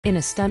In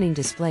a stunning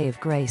display of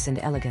grace and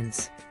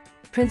elegance,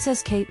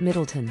 Princess Kate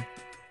Middleton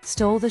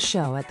stole the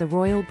show at the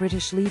Royal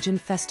British Legion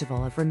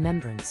Festival of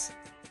Remembrance,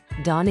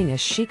 donning a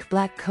chic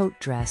black coat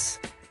dress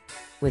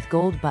with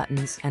gold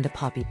buttons and a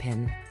poppy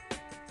pin.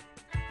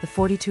 The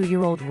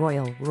 42-year-old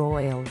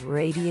royal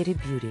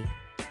radiated beauty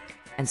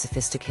and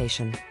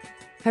sophistication.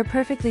 Her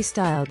perfectly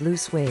styled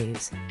loose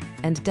waves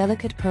and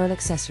delicate pearl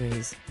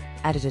accessories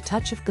added a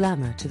touch of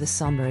glamour to the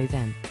somber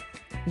event.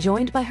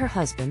 Joined by her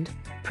husband,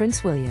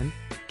 Prince William,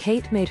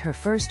 Kate made her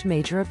first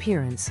major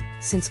appearance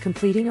since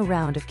completing a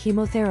round of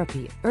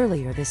chemotherapy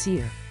earlier this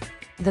year.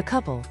 The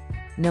couple,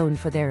 known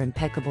for their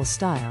impeccable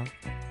style,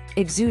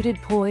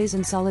 exuded poise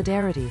and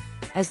solidarity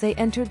as they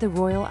entered the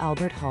Royal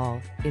Albert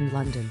Hall in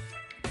London.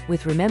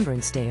 With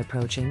Remembrance Day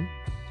approaching,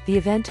 the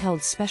event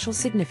held special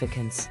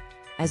significance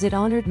as it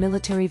honored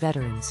military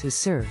veterans who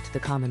served the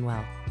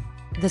Commonwealth.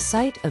 The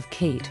sight of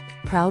Kate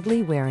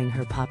proudly wearing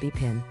her poppy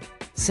pin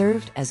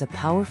served as a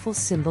powerful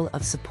symbol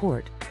of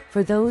support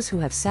for those who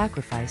have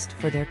sacrificed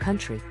for their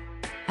country.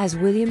 As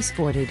William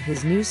sported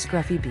his new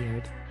scruffy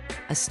beard,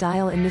 a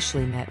style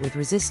initially met with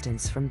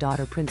resistance from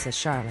daughter Princess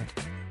Charlotte,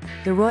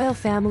 the royal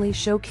family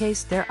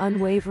showcased their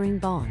unwavering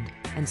bond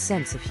and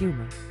sense of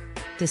humor.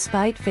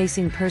 Despite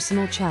facing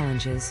personal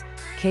challenges,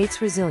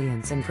 Kate's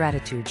resilience and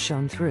gratitude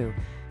shone through,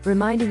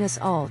 reminding us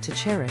all to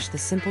cherish the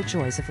simple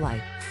joys of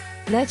life.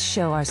 Let's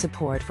show our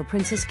support for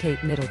Princess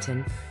Kate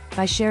Middleton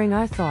by sharing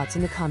our thoughts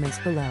in the comments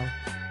below.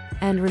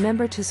 And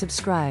remember to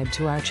subscribe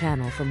to our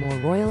channel for more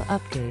royal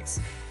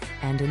updates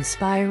and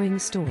inspiring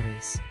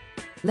stories.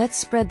 Let's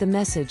spread the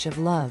message of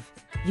love,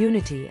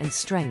 unity, and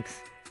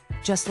strength,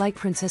 just like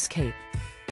Princess Kate.